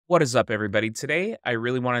What is up, everybody? Today, I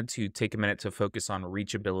really wanted to take a minute to focus on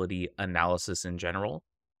reachability analysis in general.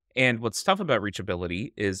 And what's tough about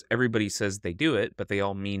reachability is everybody says they do it, but they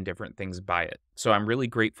all mean different things by it. So I'm really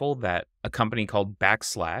grateful that a company called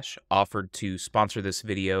Backslash offered to sponsor this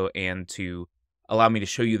video and to allow me to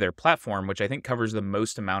show you their platform, which I think covers the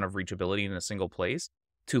most amount of reachability in a single place,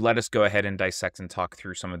 to let us go ahead and dissect and talk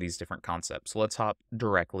through some of these different concepts. So let's hop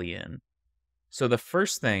directly in. So the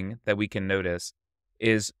first thing that we can notice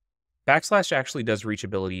is Backslash actually does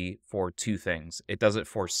reachability for two things. It does it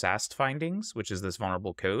for SAST findings, which is this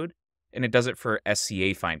vulnerable code, and it does it for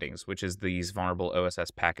SCA findings, which is these vulnerable OSS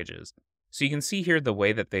packages. So you can see here the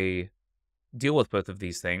way that they deal with both of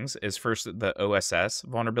these things is first the OSS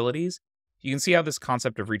vulnerabilities. You can see how this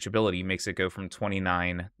concept of reachability makes it go from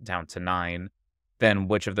 29 down to 9, then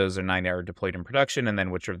which of those are 9 that are deployed in production, and then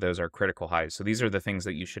which of those are critical highs. So these are the things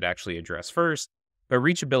that you should actually address first. But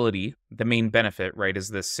reachability, the main benefit, right, is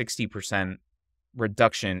this 60%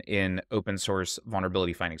 reduction in open source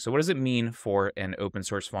vulnerability findings. So what does it mean for an open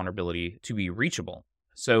source vulnerability to be reachable?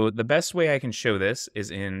 So the best way I can show this is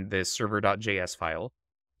in this server.js file.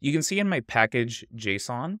 You can see in my package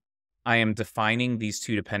JSON, I am defining these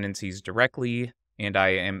two dependencies directly, and I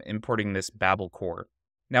am importing this Babel core.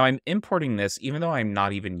 Now I'm importing this even though I'm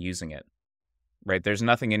not even using it, right? There's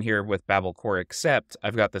nothing in here with Babel core except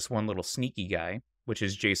I've got this one little sneaky guy, which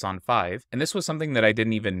is JSON 5. And this was something that I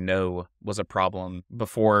didn't even know was a problem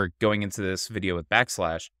before going into this video with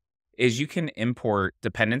Backslash, is you can import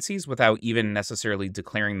dependencies without even necessarily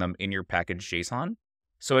declaring them in your package JSON.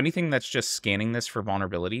 So anything that's just scanning this for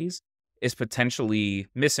vulnerabilities is potentially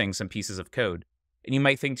missing some pieces of code. And you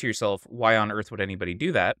might think to yourself, why on earth would anybody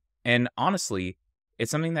do that? And honestly,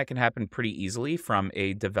 it's something that can happen pretty easily from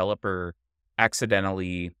a developer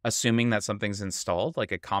accidentally assuming that something's installed,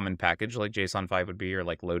 like a common package like JSON 5 would be, or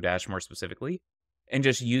like Lodash more specifically, and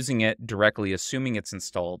just using it directly, assuming it's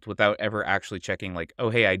installed without ever actually checking like,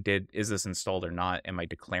 oh, hey, is this installed or not? Am I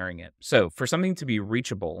declaring it? So for something to be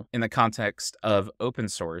reachable in the context of open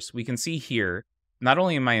source, we can see here, not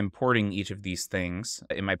only am I importing each of these things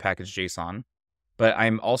in my package JSON, but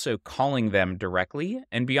I'm also calling them directly.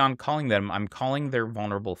 And beyond calling them, I'm calling their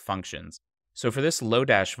vulnerable functions. So for this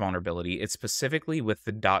Lodash vulnerability, it's specifically with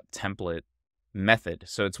the .template method.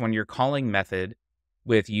 So it's when you're calling method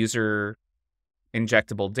with user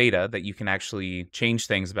injectable data that you can actually change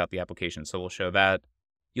things about the application. So we'll show that.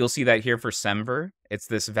 You'll see that here for semver, it's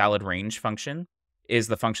this valid range function is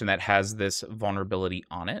the function that has this vulnerability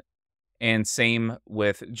on it. And same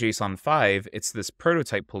with JSON 5, it's this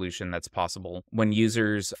prototype pollution that's possible when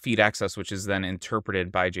users feed access, which is then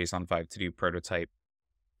interpreted by JSON 5 to do prototype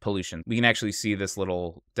pollution. We can actually see this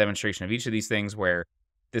little demonstration of each of these things where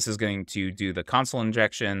this is going to do the console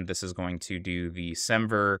injection, this is going to do the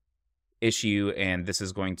semver issue, and this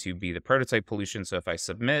is going to be the prototype pollution. So if I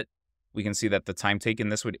submit, we can see that the time taken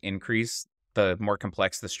this would increase the more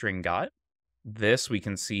complex the string got. This we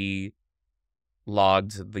can see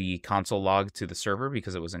logged the console log to the server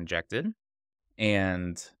because it was injected.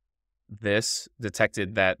 And this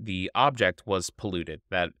detected that the object was polluted,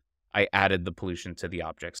 that I added the pollution to the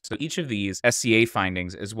object. So each of these SCA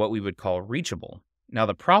findings is what we would call reachable. Now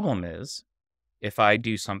the problem is, if I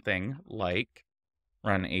do something like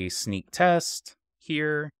run a sneak test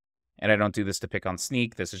here, and I don't do this to pick on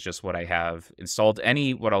sneak, this is just what I have installed.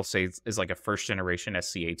 What I'll say is like a first generation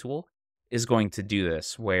SCA tool is going to do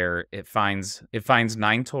this, where it finds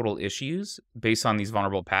 9 total issues based on these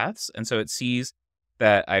vulnerable paths. And so it sees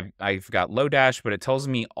that I've got Lodash, but it tells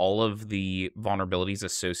me all of the vulnerabilities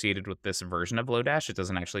associated with this version of Lodash. It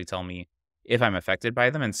doesn't actually tell me if I'm affected by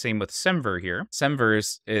them. And same with semver here.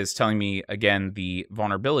 Semver is telling me, again, the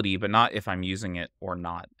vulnerability, but not if I'm using it or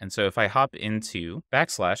not. And so if I hop into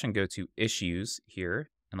Backslash and go to issues here,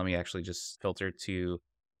 and let me actually just filter to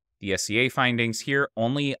the SCA findings here,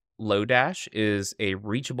 only Lodash is a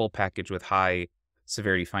reachable package with high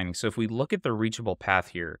severity findings. So if we look at the reachable path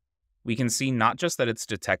here, we can see not just that it's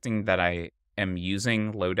detecting that I am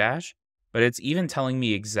using Lodash, but it's even telling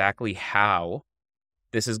me exactly how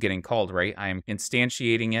this is getting called, right? I am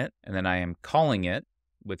instantiating it, and then I am calling it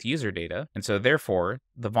with user data. And so therefore,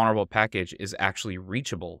 the vulnerable package is actually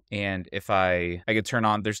reachable. And if I could turn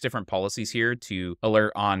on, there's different policies here to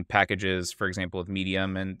alert on packages, for example, with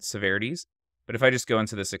medium and severities. But if I just go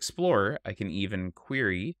into this Explorer, I can even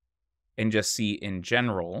query and just see in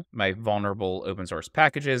general my vulnerable open source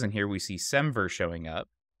packages. And here we see semver showing up,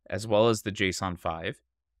 as well as the JSON 5.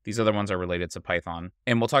 These other ones are related to Python,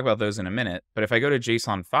 and we'll talk about those in a minute. But if I go to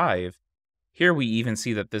JSON 5, here we even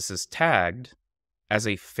see that this is tagged as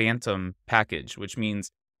a phantom package, which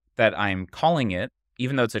means that I'm calling it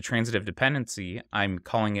even though it's a transitive dependency, I'm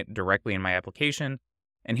calling it directly in my application.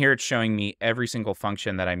 And here it's showing me every single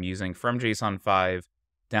function that I'm using from JSON 5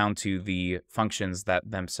 down to the functions that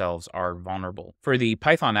themselves are vulnerable. For the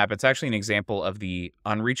Python app, it's actually an example of the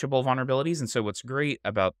unreachable vulnerabilities. And so what's great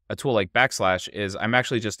about a tool like Backslash is I'm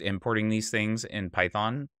actually just importing these things in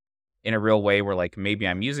Python in a real way where like maybe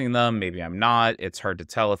I'm using them, maybe I'm not. It's hard to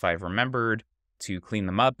tell if I've remembered to clean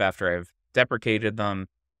them up after I've deprecated them.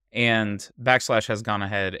 And Backslash has gone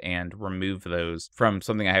ahead and removed those from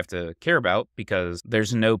something I have to care about because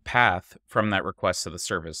there's no path from that request to the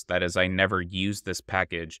service. That is, I never use this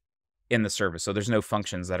package in the service. So there's no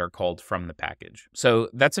functions that are called from the package. So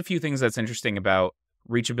that's a few things that's interesting about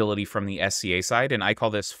reachability from the SCA side. And I call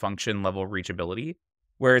this function level reachability,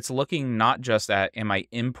 where it's looking not just at, am I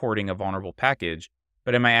importing a vulnerable package,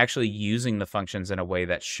 but am I actually using the functions in a way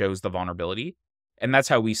that shows the vulnerability? And that's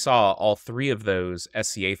how we saw all three of those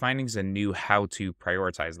SCA findings and knew how to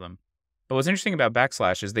prioritize them. But what's interesting about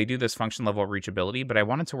Backslash is they do this function level reachability, but I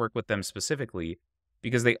wanted to work with them specifically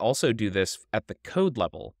because they also do this at the code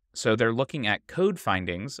level. So they're looking at code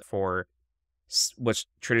findings for what's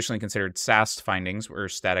traditionally considered SAST findings, or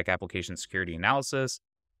static application security analysis.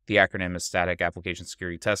 The acronym is static application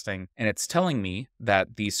security testing. And it's telling me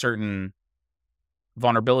that these certain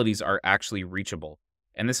vulnerabilities are actually reachable.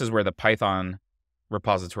 And this is where the Python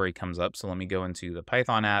repository comes up. So let me go into the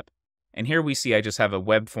Python app. And here we see I just have a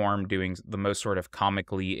web form doing the most sort of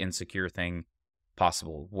comically insecure thing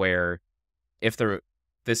possible, where if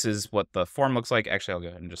this is what the form looks like. Actually, I'll go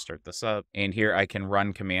ahead and just start this up. And here I can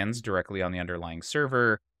run commands directly on the underlying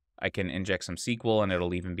server. I can inject some SQL and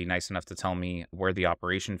it'll even be nice enough to tell me where the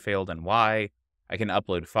operation failed and why. I can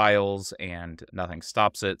upload files and nothing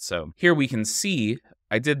stops it. So here we can see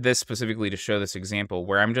I did this specifically to show this example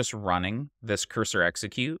where I'm just running this cursor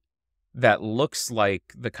execute that looks like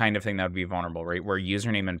the kind of thing that would be vulnerable, right? Where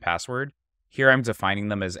username and password, here I'm defining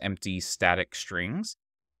them as empty static strings.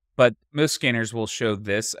 But most scanners will show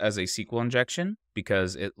this as a SQL injection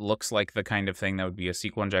because it looks like the kind of thing that would be a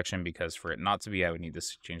SQL injection, because for it not to be, I would need to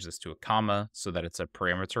change this to a comma so that it's a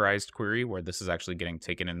parameterized query where this is actually getting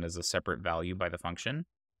taken in as a separate value by the function,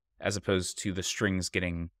 as opposed to the strings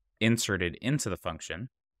getting inserted into the function.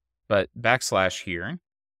 But Backslash here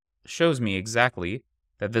shows me exactly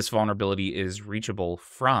that this vulnerability is reachable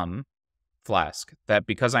from Flask, that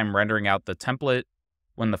because I'm rendering out the template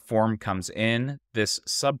when the form comes in, this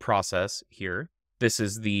subprocess here, this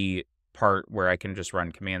is the part where I can just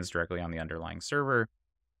run commands directly on the underlying server.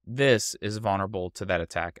 This is vulnerable to that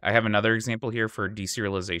attack. I have another example here for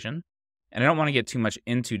deserialization, and I don't want to get too much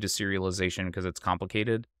into deserialization because it's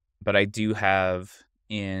complicated, but I do have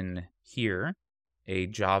in here a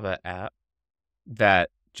Java app that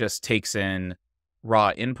just takes in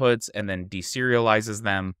raw inputs and then deserializes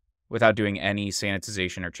them without doing any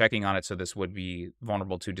sanitization or checking on it. So this would be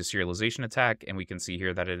vulnerable to deserialization attack. And we can see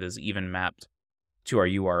here that it is even mapped to our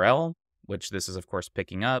URL, which this is of course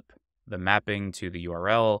picking up the mapping to the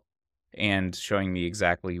URL and showing me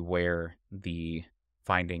exactly where the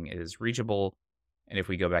finding is reachable. And if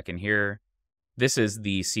we go back in here, this is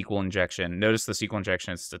the SQL injection. Notice the SQL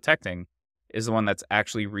injection it's detecting is the one that's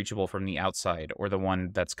actually reachable from the outside, or the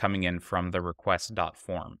one that's coming in from the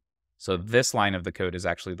request.form. So this line of the code is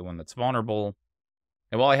actually the one that's vulnerable.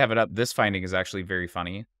 And while I have it up, this finding is actually very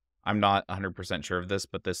funny. I'm not 100% sure of this,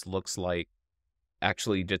 but this looks like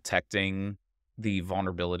actually detecting the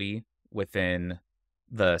vulnerability within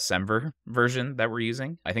the Semver version that we're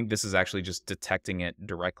using. I think this is actually just detecting it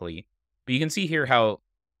directly. But you can see here how,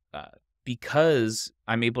 because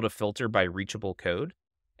I'm able to filter by reachable code,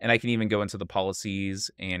 and I can even go into the policies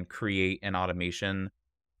and create an automation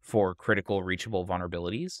for critical reachable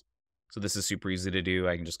vulnerabilities. So this is super easy to do.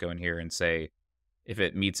 I can just go in here and say, if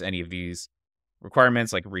it meets any of these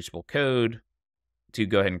requirements, like reachable code, to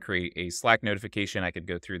go ahead and create a Slack notification. I could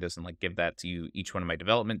go through this and like give that to each one of my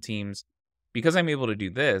development teams. Because I'm able to do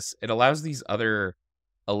this, it allows these other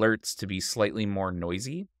alerts to be slightly more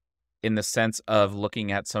noisy in the sense of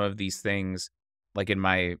looking at some of these things. Like in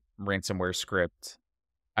my ransomware script,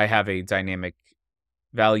 I have a dynamic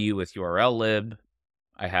value with URL lib.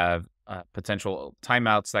 I have potential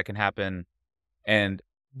timeouts that can happen. And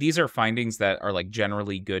these are findings that are like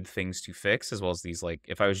generally good things to fix, as well as these, like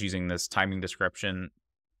if I was using this timing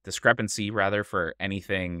discrepancy rather for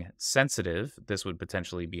anything sensitive, this would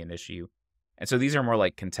potentially be an issue. And so these are more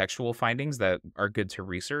like contextual findings that are good to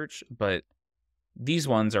research, but these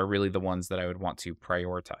ones are really the ones that I would want to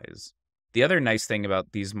prioritize. The other nice thing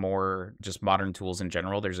about these more just modern tools in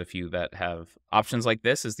general, there's a few that have options like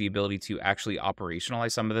this, is the ability to actually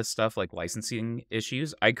operationalize some of this stuff, like licensing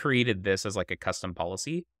issues. I created this as like a custom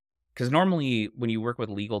policy Because normally when you work with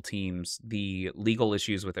legal teams, the legal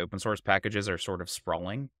issues with open source packages are sort of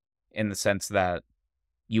sprawling in the sense that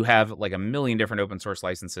you have like a million different open source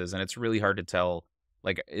licenses, and it's really hard to tell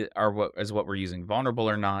like what we're using vulnerable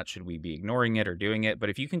or not. Should we be ignoring it or doing it? But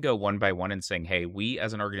if you can go one by one and saying, hey, we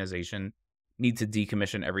as an organization need to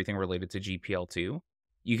decommission everything related to GPL2,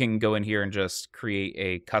 you can go in here and just create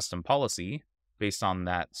a custom policy based on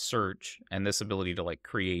that search. And this ability to like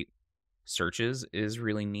create searches is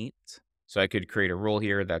really neat. So I could create a rule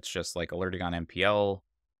here that's just like alerting on MPL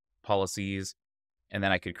policies. And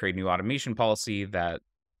then I could create a new automation policy that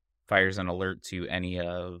fires an alert to any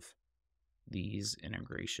of these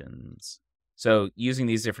integrations. So using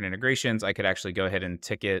these different integrations, I could actually go ahead and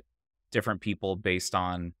ticket different people based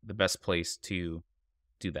on the best place to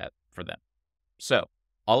do that for them. So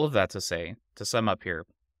all of that to say, to sum up here,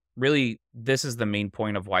 really, this is the main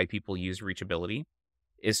point of why people use reachability,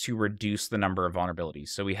 is to reduce the number of vulnerabilities.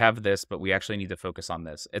 So we have this, but we actually need to focus on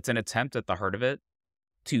this. It's an attempt at the heart of it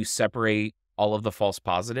to separate all of the false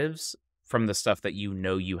positives from the stuff that you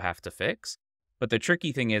know you have to fix. But the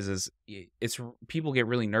tricky thing is it's people get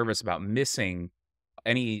really nervous about missing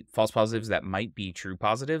any false positives that might be true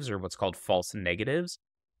positives, or what's called false negatives,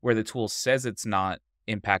 where the tool says it's not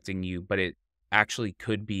impacting you, but it actually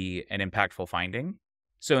could be an impactful finding.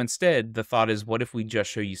 So instead, the thought is, what if we just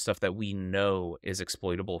show you stuff that we know is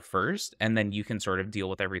exploitable first, and then you can sort of deal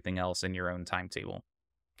with everything else in your own timetable.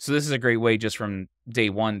 So this is a great way just from day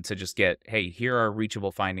one to just get, hey, here are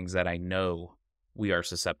reachable findings that I know we are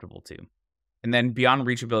susceptible to. And then beyond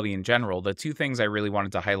reachability in general, the two things I really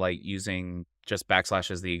wanted to highlight using just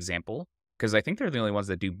Backslash as the example, because I think they're the only ones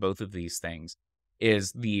that do both of these things,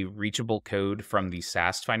 is the reachable code from the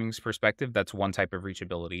SAST findings perspective. That's one type of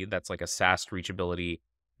reachability. That's like a SAST reachability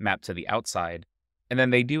mapped to the outside. And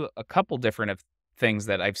then they do a couple different things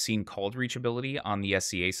that I've seen called reachability on the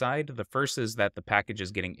SCA side. The first is that the package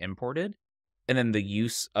is getting imported. And then the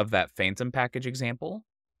use of that phantom package example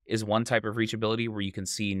is one type of reachability where you can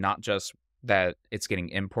see not just that it's getting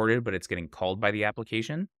imported, but it's getting called by the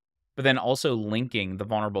application, but then also linking the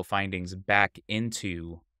vulnerable findings back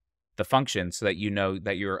into the function so that you know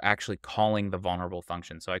that you're actually calling the vulnerable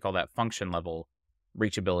function. So I call that function level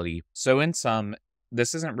reachability. So in sum,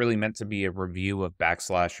 this isn't really meant to be a review of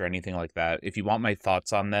Backslash or anything like that. If you want my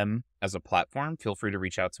thoughts on them as a platform, feel free to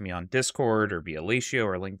reach out to me on Discord or via Latio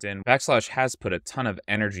or LinkedIn. Backslash has put a ton of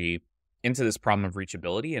energy into this problem of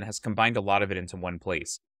reachability and has combined a lot of it into one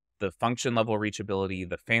place. The function level reachability,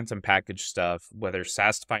 the phantom package stuff, whether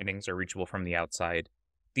SAST findings are reachable from the outside.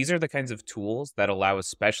 These are the kinds of tools that allow,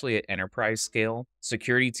 especially at enterprise scale,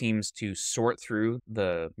 security teams to sort through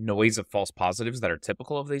the noise of false positives that are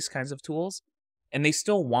typical of these kinds of tools. And they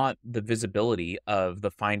still want the visibility of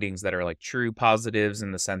the findings that are like true positives,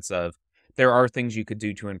 in the sense of there are things you could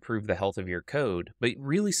do to improve the health of your code. But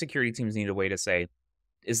really, security teams need a way to say,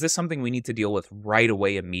 is this something we need to deal with right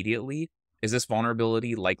away immediately? Is this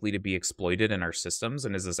vulnerability likely to be exploited in our systems?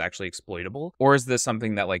 And is this actually exploitable? Or is this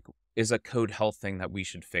something that like is a code health thing that we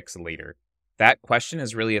should fix later? That question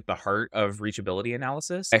is really at the heart of reachability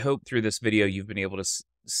analysis. I hope through this video you've been able to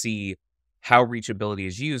see how reachability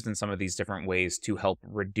is used in some of these different ways to help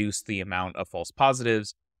reduce the amount of false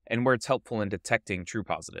positives and where it's helpful in detecting true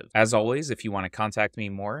positives. As always, if you want to contact me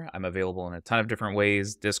more, I'm available in a ton of different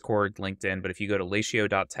ways, Discord, LinkedIn, but if you go to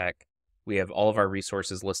latio.tech, we have all of our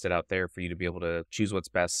resources listed out there for you to be able to choose what's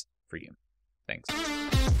best for you. Thanks.